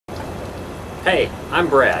Hey, I'm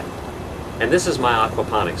Brad, and this is my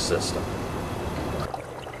aquaponics system.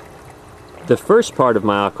 The first part of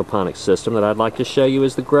my aquaponics system that I'd like to show you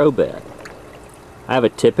is the grow bed. I have a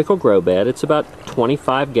typical grow bed. It's about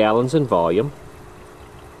 25 gallons in volume,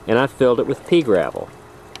 and I filled it with pea gravel.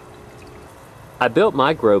 I built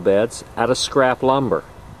my grow beds out of scrap lumber.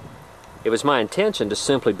 It was my intention to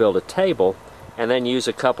simply build a table and then use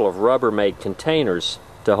a couple of Rubbermaid containers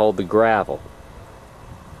to hold the gravel.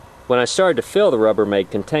 When I started to fill the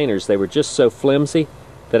Rubbermaid containers, they were just so flimsy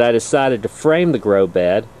that I decided to frame the grow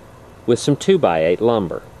bed with some 2x8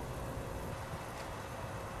 lumber.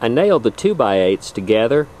 I nailed the 2x8s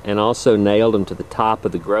together and also nailed them to the top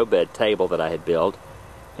of the grow bed table that I had built,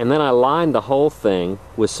 and then I lined the whole thing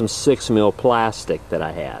with some 6mm plastic that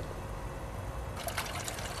I had.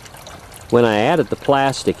 When I added the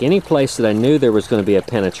plastic, any place that I knew there was going to be a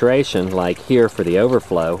penetration, like here for the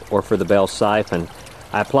overflow or for the bell siphon,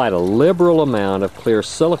 I applied a liberal amount of clear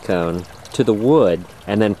silicone to the wood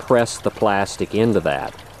and then pressed the plastic into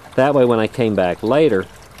that. That way when I came back later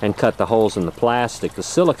and cut the holes in the plastic, the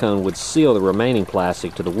silicone would seal the remaining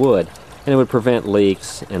plastic to the wood and it would prevent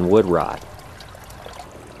leaks and wood rot.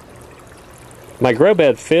 My grow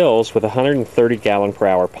bed fills with a 130 gallon per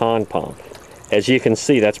hour pond pump. As you can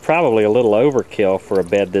see, that's probably a little overkill for a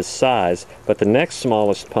bed this size, but the next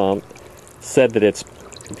smallest pump said that its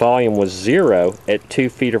volume was 0 at 2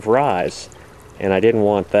 feet of rise, and I didn't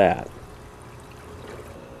want that.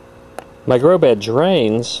 My grow bed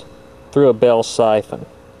drains through a bell siphon.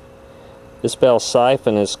 This bell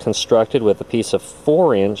siphon is constructed with a piece of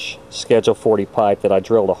 4-inch Schedule 40 pipe that I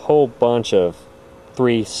drilled a whole bunch of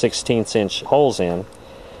 3/16-inch holes in.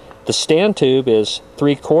 The stand tube is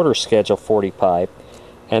 3/4 Schedule 40 pipe,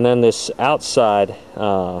 and then this outside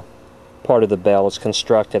part of the bell is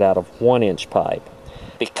constructed out of 1-inch pipe.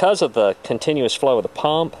 Because of the continuous flow of the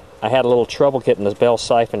pump, I had a little trouble getting the bell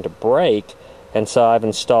siphon to break, and so I've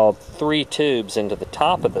installed 3 tubes into the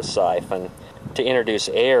top of the siphon to introduce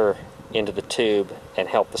air into the tube and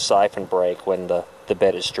help the siphon break when the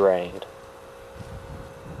bed is drained.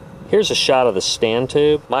 Here's a shot of the stand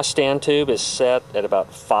tube. My stand tube is set at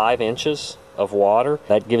about 5 inches of water.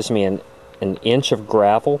 That gives me an inch of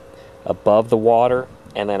gravel above the water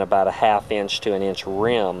and then about a 1/2 inch to 1 inch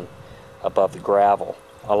rim above the gravel.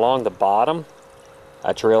 Along the bottom,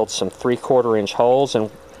 I drilled some 3/4 inch holes,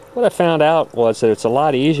 and what I found out was that it's a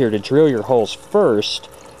lot easier to drill your holes first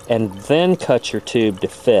and then cut your tube to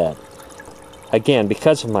fit. Again,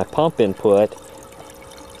 because of my pump input,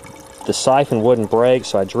 the siphon wouldn't break,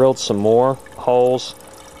 so I drilled some more holes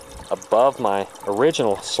above my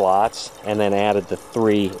original slots and then added the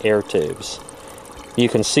 3 air tubes. You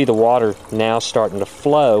can see the water now starting to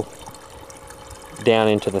flow down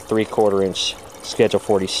into the 3/4 inch Schedule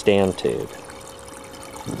 40 stand tube.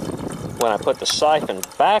 When I put the siphon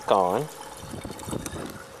back on,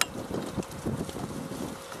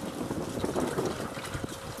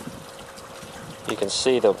 you can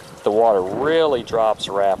see the water really drops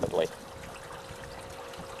rapidly.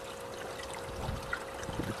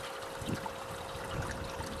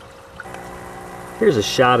 Here's a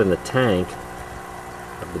shot in the tank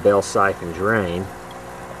of the bell siphon drain.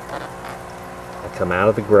 I come out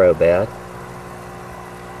of the grow bed,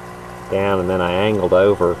 down, and then I angled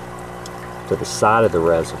over to the side of the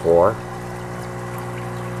reservoir.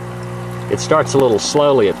 It starts a little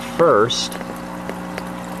slowly at first,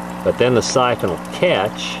 but then the siphon will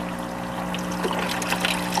catch,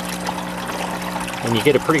 and you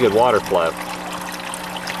get a pretty good water flow.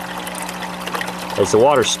 As the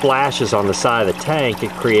water splashes on the side of the tank,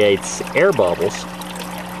 it creates air bubbles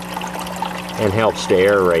and helps to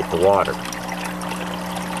aerate the water.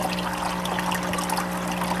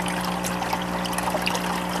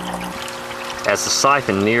 As the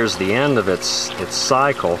siphon nears the end of its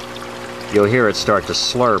cycle, you'll hear it start to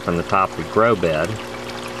slurp in the top of the grow bed.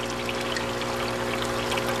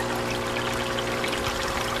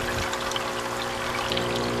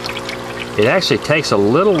 It actually takes a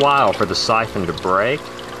little while for the siphon to break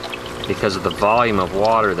because of the volume of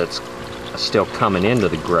water that's still coming into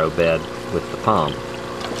the grow bed with the pump.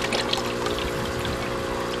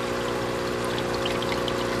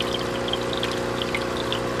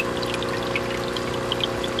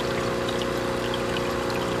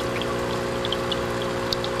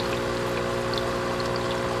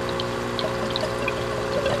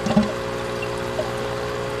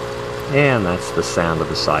 And that's the sound of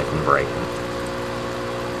the siphon breaking.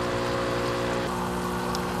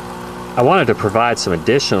 I wanted to provide some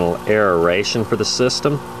additional aeration for the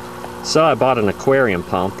system, so I bought an aquarium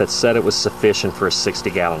pump that said it was sufficient for a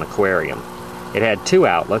 60-gallon aquarium. It had 2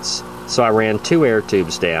 outlets, so I ran 2 air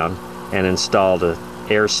tubes down and installed an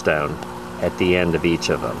air stone at the end of each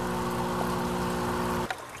of them.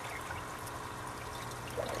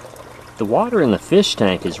 The water in the fish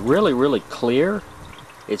tank is really clear.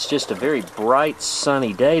 It's just a very bright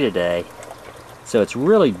sunny day today, so it's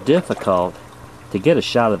really difficult to get a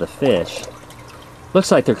shot of the fish.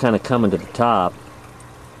 Looks like they're kind of coming to the top.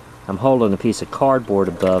 I'm holding a piece of cardboard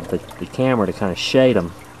above the camera to kind of shade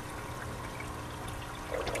them.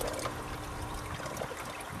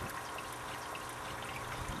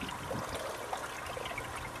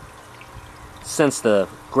 Since the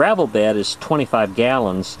gravel bed is 25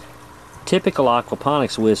 gallons, typical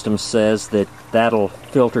aquaponics wisdom says that that'll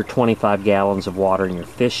filter 25 gallons of water in your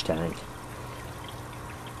fish tank.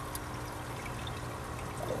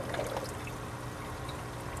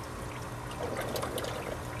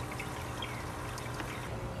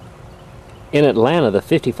 In Atlanta, the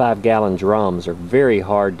 55-gallon drums are very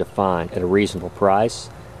hard to find at a reasonable price.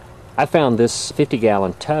 I found this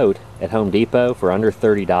 50-gallon tote at Home Depot for under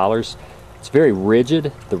 $30. It's very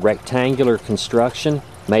rigid. The rectangular construction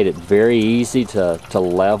made it very easy to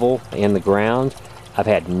level in the ground. I've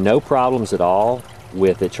had no problems at all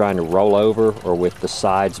with it trying to roll over or with the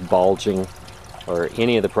sides bulging or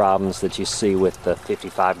any of the problems that you see with the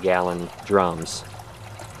 55-gallon drums.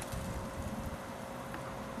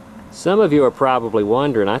 Some of you are probably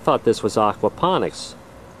wondering, I thought this was aquaponics.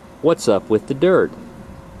 What's up with the dirt?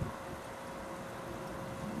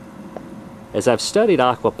 As I've studied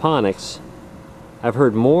aquaponics, I've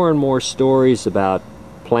heard more and more stories about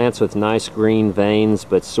plants with nice green veins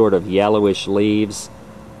but sort of yellowish leaves,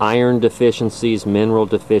 iron deficiencies, mineral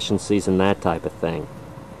deficiencies, and that type of thing.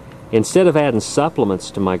 Instead of adding supplements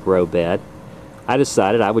to my grow bed, I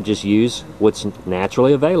decided I would just use what's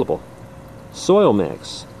naturally available. Soil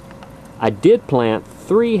mix. I did plant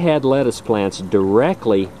 3 head lettuce plants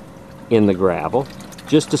directly in the gravel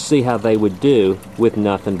just to see how they would do with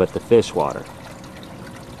nothing but the fish water.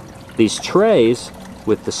 These trays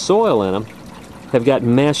with the soil in them have got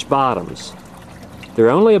mesh bottoms.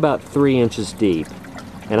 They're only about 3 inches deep,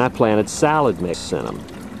 and I planted salad mix in them.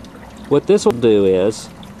 What this will do is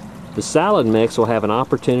the salad mix will have an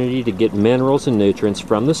opportunity to get minerals and nutrients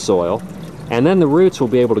from the soil, and then the roots will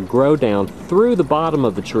be able to grow down through the bottom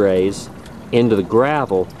of the trays into the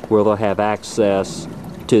gravel where they'll have access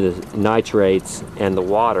to the nitrates and the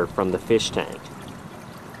water from the fish tank.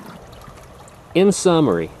 In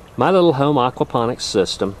summary, my little home aquaponics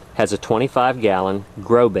system has a 25-gallon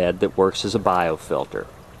grow bed that works as a biofilter.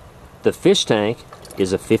 The fish tank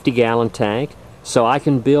is a 50-gallon tank, so I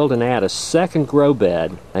can build and add a second grow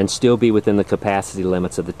bed and still be within the capacity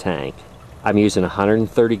limits of the tank. I'm using a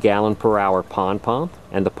 130-gallon per hour pond pump,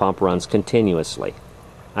 and the pump runs continuously.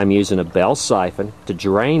 I'm using a bell siphon to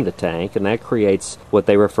drain the tank, and that creates what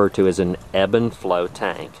they refer to as an ebb and flow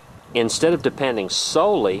tank. Instead of depending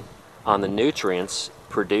solely on the nutrients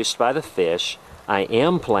produced by the fish, I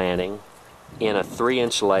am planting in a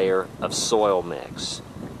 3-inch layer of soil mix.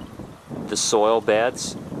 The soil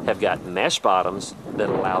beds have got mesh bottoms that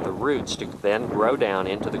allow the roots to then grow down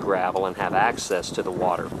into the gravel and have access to the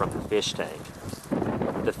water from the fish tank.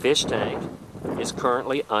 The fish tank is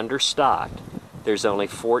currently understocked. There's only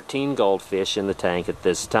 14 goldfish in the tank at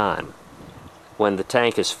this time. When the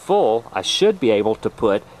tank is full, I should be able to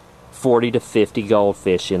put 40 to 50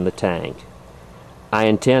 goldfish in the tank. I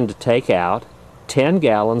intend to take out 10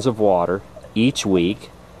 gallons of water each week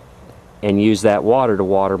and use that water to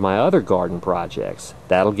water my other garden projects.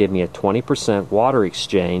 That'll give me a 20% water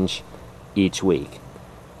exchange each week.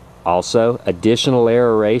 Also, additional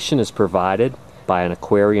aeration is provided by an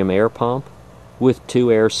aquarium air pump with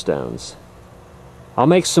 2 air stones. I'll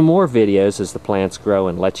make some more videos as the plants grow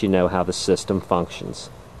and let you know how the system functions.